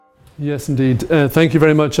Yes, indeed. Thank you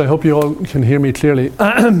very much. I hope you all can hear me clearly.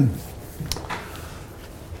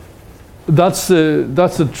 That's a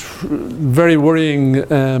very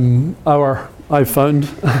worrying hour I found.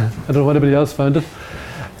 I don't know if anybody else found it.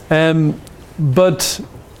 But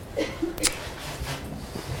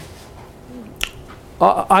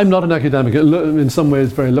I'm not an academic, in some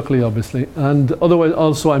ways very luckily obviously, and otherwise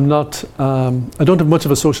also I'm not, I don't have much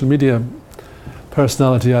of a social media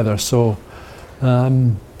personality either, so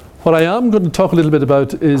what I am going to talk a little bit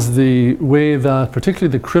about is the way that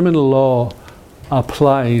particularly the criminal law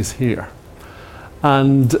applies here.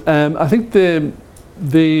 And I think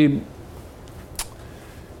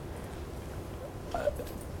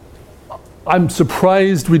I'm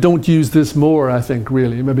surprised we don't use this more, I think,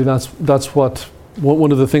 really. Maybe that's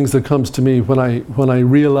one of the things that comes to me when I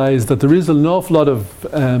realize that there is an awful lot of,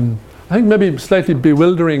 I think maybe slightly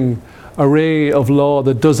bewildering array of law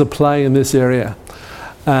that does apply in this area.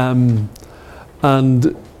 And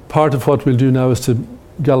part of what we'll do now is to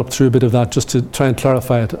gallop through a bit of that just to try and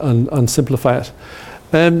clarify it and simplify it.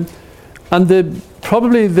 And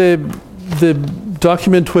probably the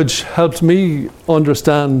document which helped me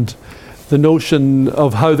understand the notion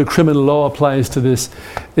of how the criminal law applies to this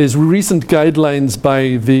is recent guidelines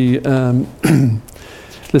by the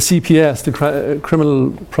CPS, the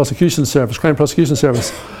Criminal Prosecution Service, Crime Prosecution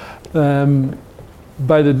Service,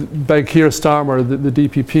 by Keir Starmer, the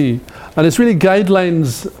DPP, and it's really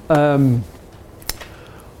guidelines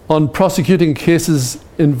on prosecuting cases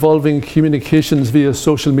involving communications via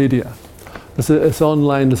social media. It's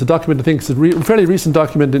online. It's a document. I think it's a fairly recent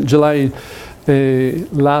document in July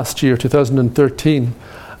last year, 2013,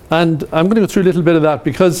 and I'm going to go through a little bit of that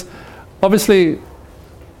because obviously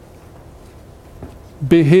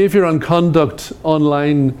behaviour and conduct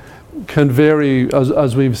online can vary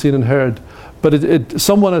as we've seen and heard, but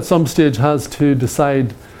someone at some stage has to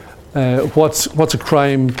decide what's a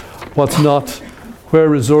crime, what's not, where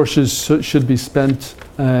resources should be spent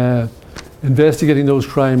investigating those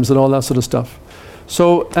crimes and all that sort of stuff.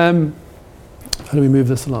 So how do we move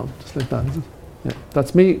this along? Just like that, is it? Yeah,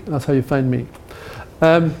 that's me. That's how you find me.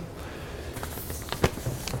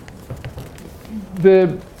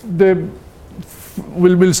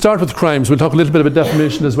 We'll start with crimes. We'll talk a little bit about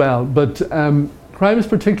defamation as well. But crimes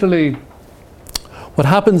particularly, what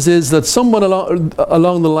happens is that someone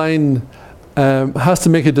along the line has to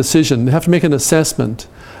make a decision. They have to make an assessment.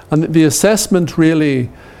 And the assessment really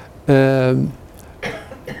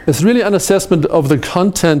is really an assessment of the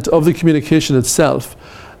content of the communication itself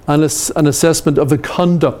and an assessment of the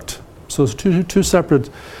conduct. So it's two separate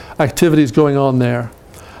activities going on there.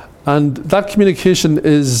 And that communication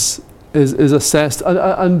is assessed.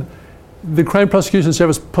 And the Crime Prosecution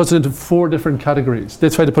Service puts it into 4 different categories. They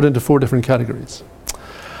try to put it into 4 different categories.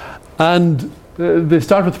 And they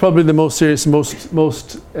start with probably the most serious,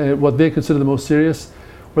 what they consider the most serious,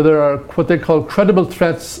 where there are what they call credible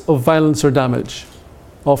threats of violence or damage,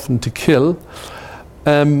 often to kill.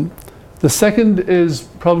 The second is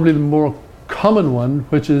probably the more common one,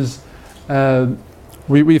 which is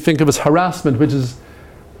we think of as harassment, which is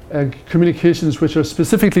communications which are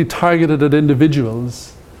specifically targeted at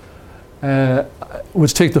individuals,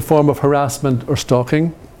 which take the form of harassment or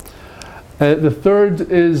stalking. The third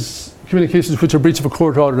is communications which are breach of a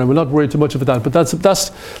court order, and we'll not worry too much about that. But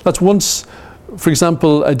that's once, for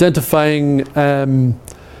example, identifying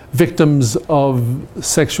victims of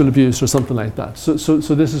sexual abuse or something like that. So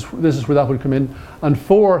this is where that would come in. And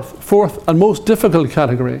fourth and most difficult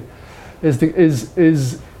category is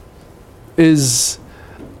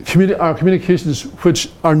communications which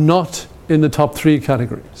are not in the top 3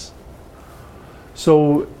 categories.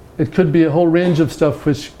 So it could be a whole range of stuff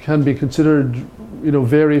which can be considered,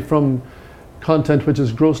 vary from content which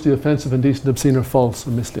is grossly offensive, indecent, obscene, or false,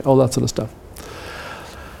 or misleading, all that sort of stuff.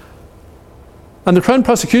 And the Crown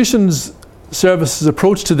Prosecution's Service's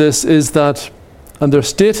approach to this is that, and their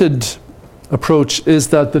stated approach is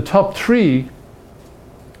that the top 3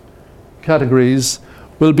 categories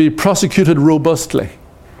will be prosecuted robustly.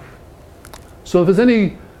 So if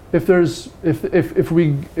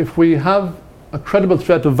we have a credible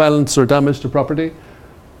threat of violence or damage to property,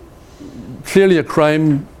 clearly a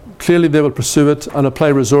crime, clearly they will pursue it and apply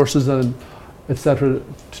resources and etc.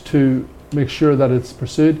 to make sure that it's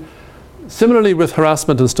pursued. Similarly with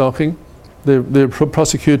harassment and stalking, they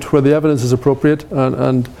prosecute where the evidence is appropriate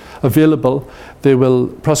and available. They will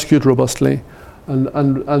prosecute robustly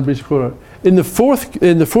and breach of court order. In the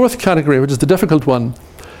fourth category, which is the difficult one,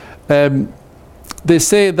 they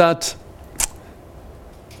say that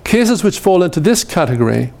cases which fall into this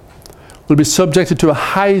category will be subjected to a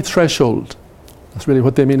high threshold. That's really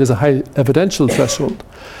what they mean, is a high evidential threshold.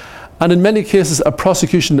 And in many cases, a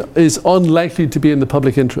prosecution is unlikely to be in the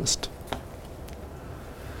public interest.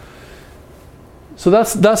 So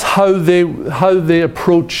that's how they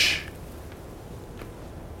approach,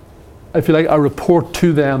 if you like, a report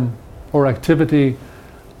to them or activity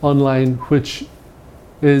online, which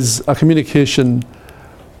is a communication,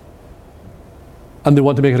 and they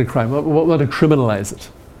want to make it a crime, want to criminalize it.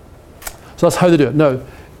 So that's how they do it. Now,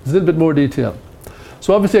 there's a little bit more detail.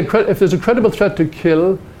 So obviously, if there's a credible threat to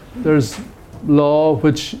kill, there's law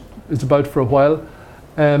which is about for a while.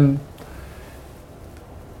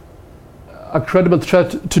 A credible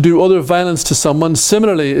threat to do other violence to someone,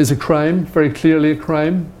 similarly, is a crime, very clearly a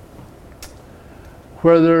crime.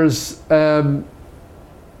 Where there's, and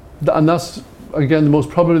that's, again,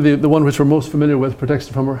 probably the one which we're most familiar with,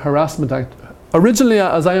 Protection from Harassment Act. Originally,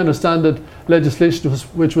 as I understand it, legislation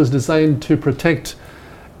which was designed to protect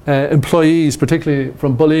employees, particularly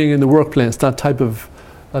from bullying in the workplace, that type of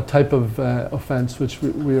offence which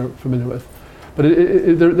we are familiar with. But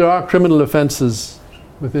there are criminal offences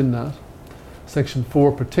within that, Section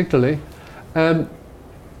 4 particularly. A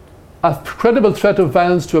credible threat of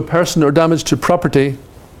violence to a person or damage to property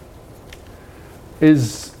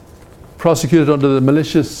is prosecuted under the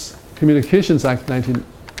Malicious Communications Act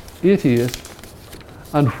 1988,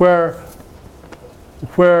 and where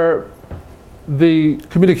the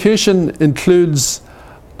communication includes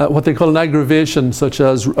what they call an aggravation, such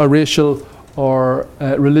as a racial or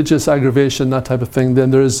religious aggravation, that type of thing, then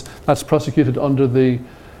that's prosecuted under the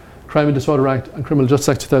Crime and Disorder Act and Criminal Justice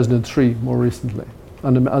Act 2003 more recently,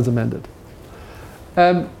 and as amended.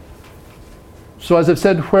 So as I've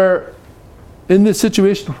said, where in this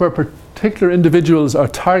situation where particular individuals are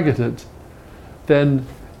targeted, then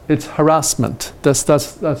it's harassment. That's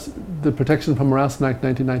the Protection from Harassment Act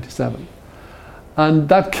 1997. And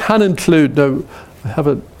that can include, now I have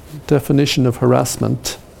a definition of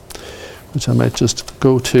harassment, which I might just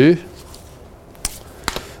go to.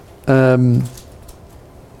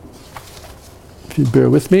 If you bear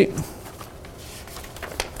with me.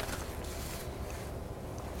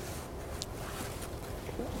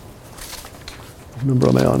 What number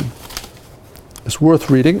am I on? It's worth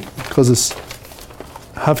reading because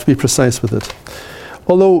I have to be precise with it.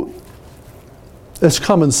 Although it's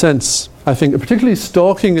common sense, I think, particularly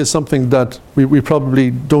stalking is something that we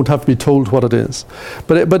probably don't have to be told what it is.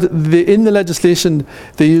 But in the legislation,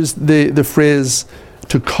 they use the phrase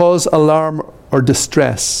to cause alarm or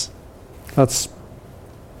distress. That's,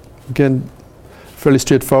 again, fairly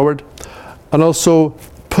straightforward. And also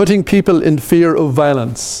putting people in fear of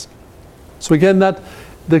violence. So again,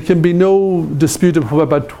 there can be no dispute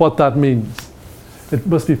about what that means. It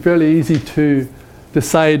must be fairly easy to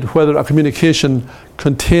decide whether a communication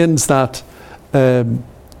contains that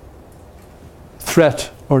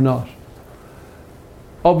threat or not.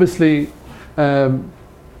 Obviously, there's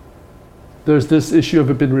this issue of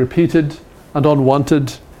it being repeated and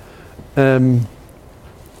unwanted,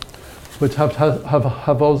 which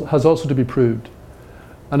has also to be proved.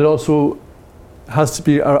 And it also has to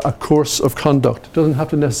be a course of conduct. It doesn't have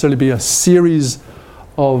to necessarily be a series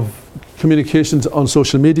of communications on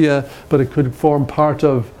social media, but it could form part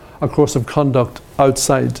of a course of conduct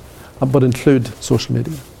outside, but include social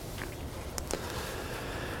media.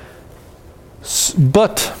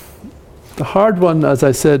 But the hard one, as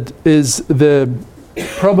I said, is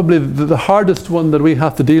probably the hardest one that we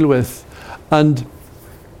have to deal with. And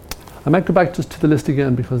I might go back just to the list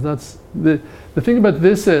again, because that's the thing about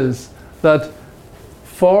this is that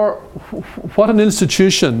for what an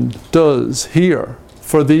institution does here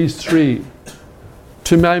for these three,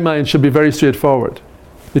 to my mind, should be very straightforward.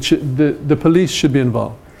 The police should be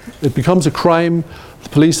involved. It becomes a crime. The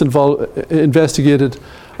police investigate it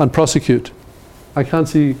and prosecute. I can't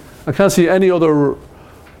see any other.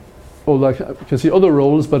 Well, I can see other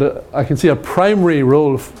roles, but I can see a primary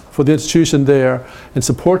role for the institution there in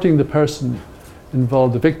supporting the person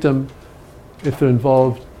involved, the victim, if they're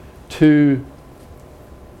involved, to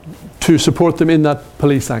support them in that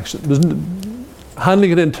police action.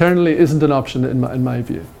 Handling it internally isn't an option in my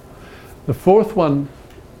view. The fourth one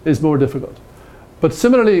is more difficult. But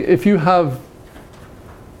similarly, if you have,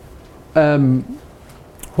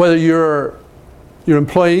 whether your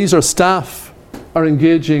employees or staff are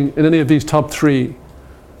engaging in any of these top three,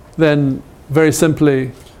 then very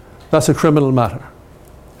simply, that's a criminal matter.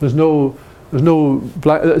 It's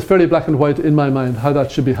fairly black and white in my mind how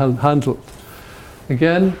that should be handled.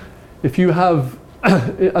 Again, if you have,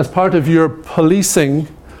 as part of your policing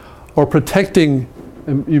or protecting,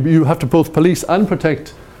 you have to both police and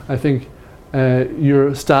protect, I think,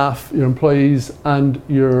 your staff, your employees, and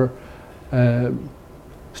your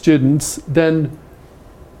students, then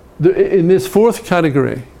in this fourth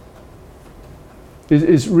category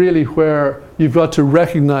is really where you've got to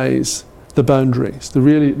recognize the boundaries, the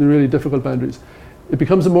really difficult boundaries. It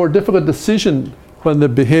becomes a more difficult decision when the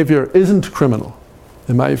behavior isn't criminal,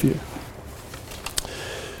 in my view.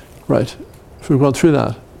 Right, so we've gone through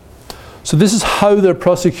that. So this is how they're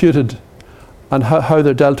prosecuted and how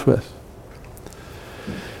they're dealt with.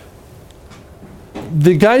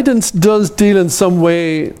 The guidance does deal in some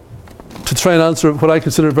way, to try and answer what I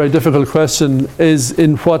consider a very difficult question, is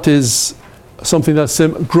in what is something that's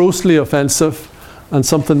grossly offensive and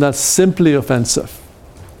something that's simply offensive.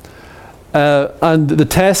 And the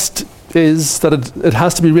test is that it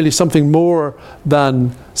has to be really something more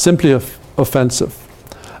than simply offensive.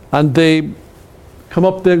 And they come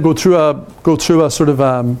up there, go through a sort of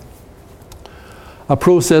a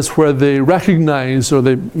process where they recognize, or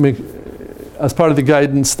they make, as part of the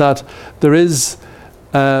guidance, that there is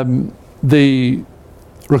the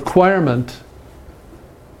requirement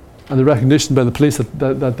and the recognition by the police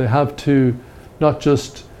that they have to not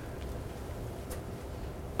just,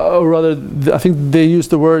 or rather, I think they use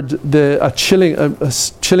the word a chilling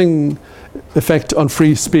effect on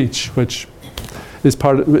free speech, which is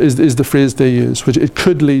the phrase they use, which it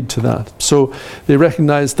could lead to that. So they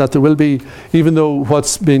recognise that there will be, even though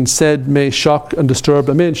what's being said may shock and disturb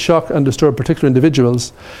particular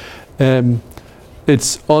individuals,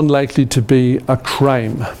 it's unlikely to be a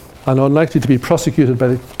crime and unlikely to be prosecuted by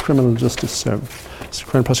the Criminal Justice Service,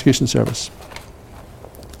 Criminal Prosecution Service.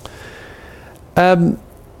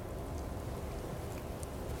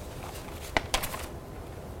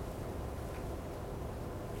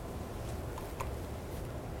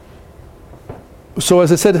 So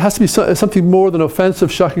as I said, it has to be something more than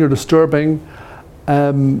offensive, shocking or disturbing.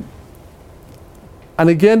 And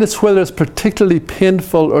again, it's whether it's particularly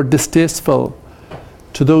painful or distasteful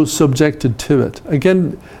to those subjected to it.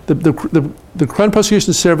 Again, the Crown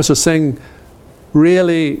Prosecution Service are saying,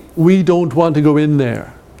 really, we don't want to go in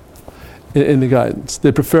there in the guidance.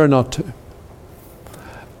 They prefer not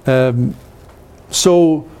to.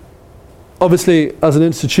 So obviously, as an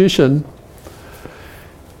institution,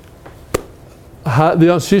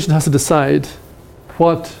 the institution has to decide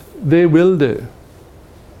what they will do.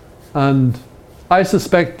 And I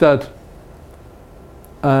suspect that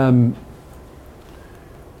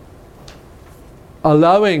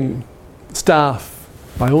allowing staff,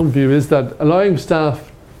 my own view is that allowing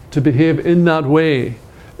staff to behave in that way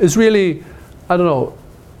is really, I don't know,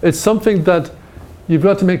 it's something that you've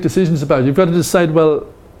got to make decisions about. You've got to decide, well,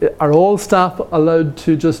 are all staff allowed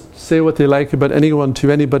to just say what they like about anyone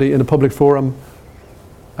to anybody in a public forum?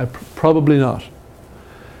 Probably not.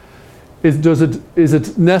 Is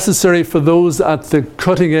it necessary for those at the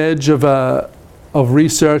cutting edge of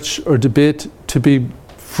research or debate to be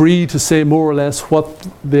free to say more or less what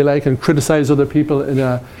they like and criticize other people in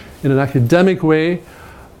an academic way,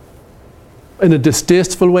 in a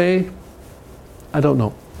distasteful way? I don't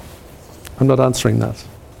know. I'm not answering that.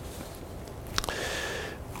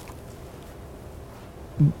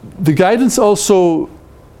 The guidance also,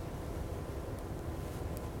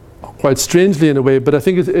 quite strangely in a way, but I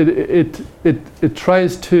think it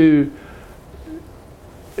tries to,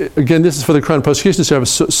 again, this is for the Crown Prosecution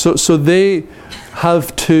Service, so they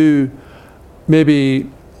have to maybe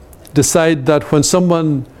decide that when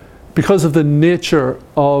someone, because of the nature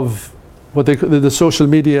of what the social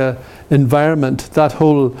media environment, that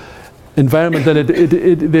whole environment, then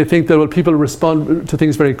they think that, well, people respond to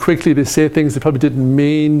things very quickly, they say things they probably didn't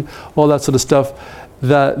mean, all that sort of stuff,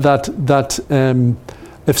 that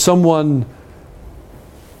if someone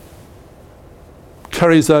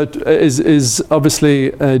carries out, is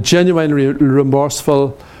obviously genuinely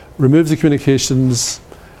remorseful, removes the communications,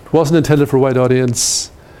 wasn't intended for a wide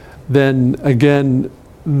audience, then again,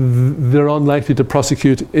 they're unlikely to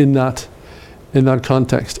prosecute in that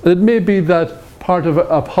context. And it may be that part of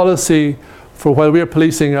a policy for while we are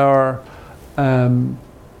policing our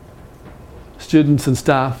students and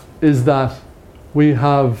staff is that we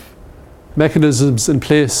have mechanisms in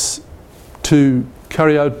place to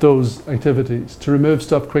carry out those activities, to remove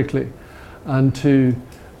stuff quickly and to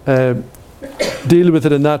deal with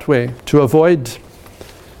it in that way, to avoid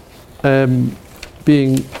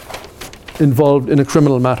being involved in a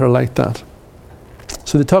criminal matter like that.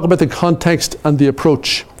 So they talk about the context and the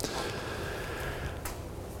approach.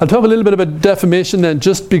 I'll talk a little bit about defamation then,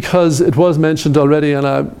 just because it was mentioned already, and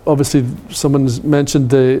obviously someone's mentioned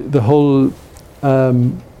the whole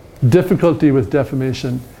difficulty with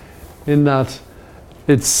defamation, in that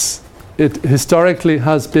it historically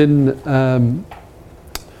has been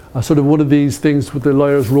a sort of one of these things where the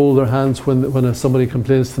lawyers roll their hands when somebody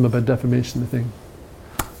complains to them about defamation. They think,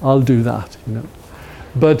 I'll do that, you know.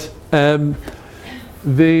 But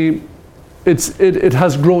it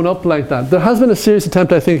has grown up like that. There has been a serious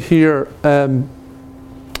attempt, I think, here in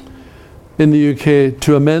the UK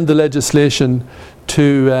to amend the legislation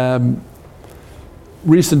to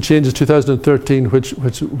recent changes, 2013,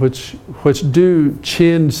 which do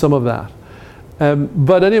change some of that.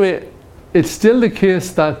 But anyway, it's still the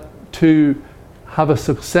case that to have a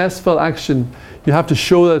successful action, you have to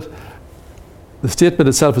show that the statement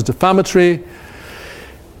itself is defamatory,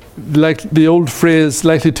 like the old phrase,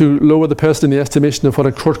 likely to lower the person in the estimation of what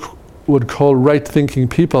a court would call right-thinking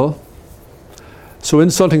people. So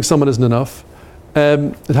insulting someone isn't enough.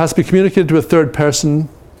 It has to be communicated to a third person,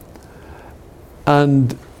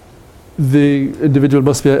 and the individual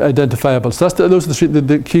must be identifiable. So those are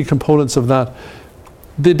the key components of that.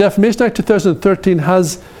 The Defamation Act 2013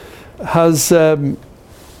 has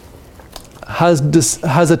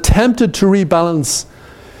attempted to rebalance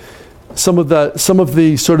some of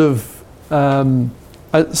the sort of some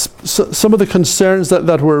of the concerns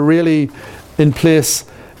that were really in place.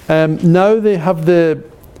 Now they have the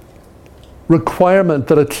requirement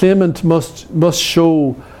that a claimant must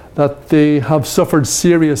show that they have suffered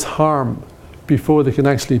serious harm before they can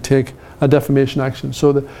actually take a defamation action.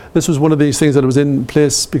 So this was one of these things that was in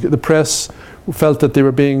place because the press felt that they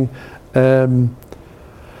were being what's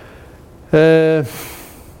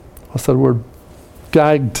that word?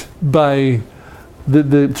 Gagged by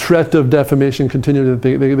the threat of defamation continually,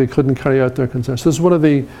 that they couldn't carry out their concerns. So this is one of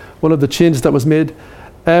the changes that was made.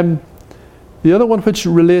 The other one, which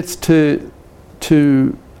relates to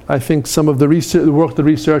I think some of the work the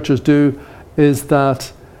researchers do, is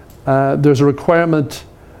that there's a requirement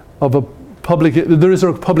of there is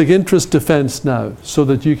a public interest defence now, so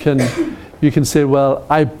that you can say, well,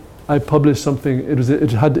 I published something. It was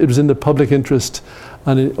in the public interest,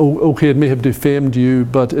 and it may have defamed you,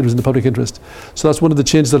 but it was in the public interest. So that's one of the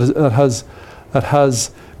changes that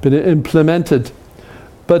has been implemented.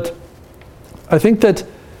 But I think that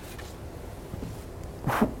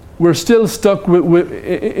we're still stuck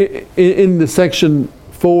in the section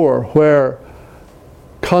 4, where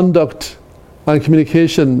conduct and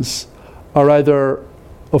communications are either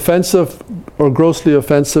offensive or grossly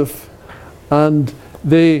offensive, and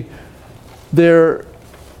if they're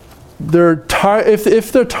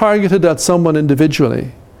targeted at someone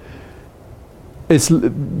individually,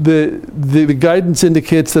 the guidance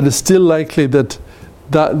indicates that it's still likely that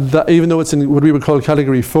even though it's in what we would call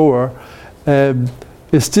category 4,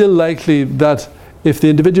 it's still likely that if the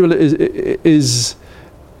individual is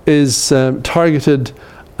targeted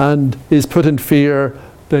and is put in fear,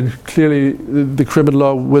 then clearly the criminal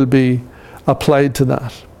law will be applied to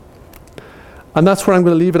that. And that's where I'm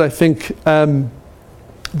going to leave it. I think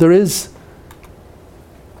there is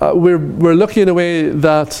we're lucky in a way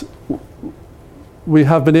that we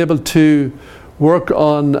have been able to work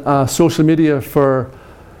on social media for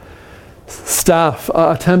staff,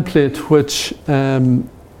 a template which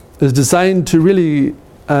is designed to really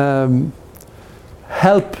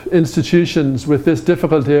help institutions with this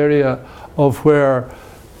difficult area of where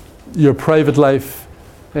your private life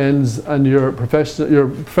ends and your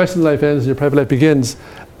professional life ends and your private life begins,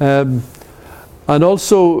 and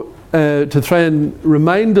also to try and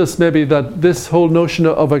remind us maybe that this whole notion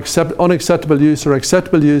of unacceptable use or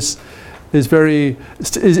acceptable use is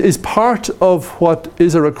part of what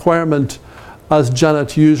is a requirement as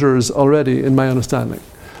Janet users already, in my understanding.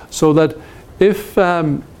 So that if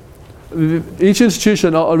each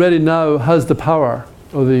institution already now has the power,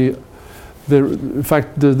 or in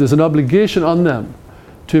fact there's an obligation on them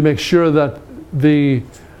to make sure that the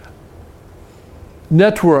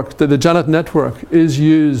network, that the Janet network is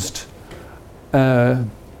used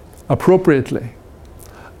appropriately.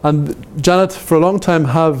 And Janet for a long time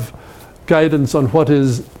have guidance on what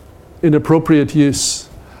is inappropriate use,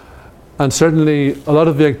 and certainly a lot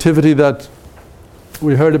of the activity that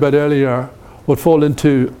we heard about earlier would fall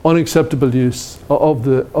into unacceptable use of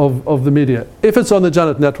the media, if it's on the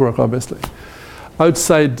Janet network, obviously.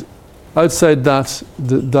 Outside that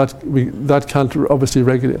can't obviously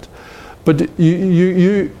regulate. But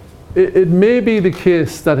it may be the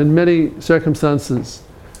case that in many circumstances,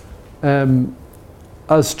 as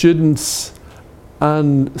students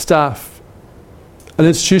and staff, an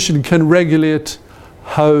institution can regulate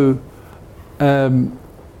how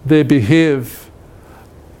they behave,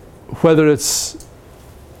 whether it's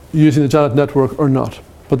using the Janet network or not.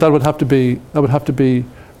 But that would have to be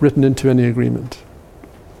written into any agreement.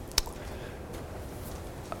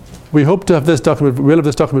 We hope to have this document. We'll have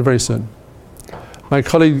this document very soon. My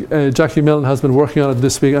colleague Jackie Milne has been working on it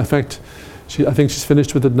this week. In fact, I think she's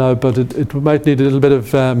finished with it now, but it might need a little bit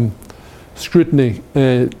of scrutiny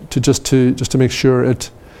to make sure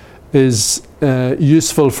it is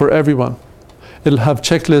useful for everyone. It'll have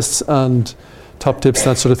checklists and top tips,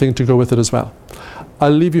 that sort of thing, to go with it as well. I'll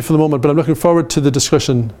leave you for the moment, but I'm looking forward to the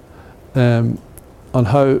discussion on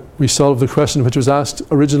how we solve the question which was asked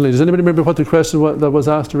originally. Does anybody remember what the question that was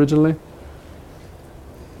asked originally?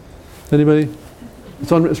 Anybody?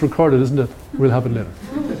 It's recorded, isn't it? We'll have it later.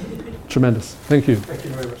 Tremendous. Thank you. Thank you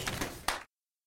very much.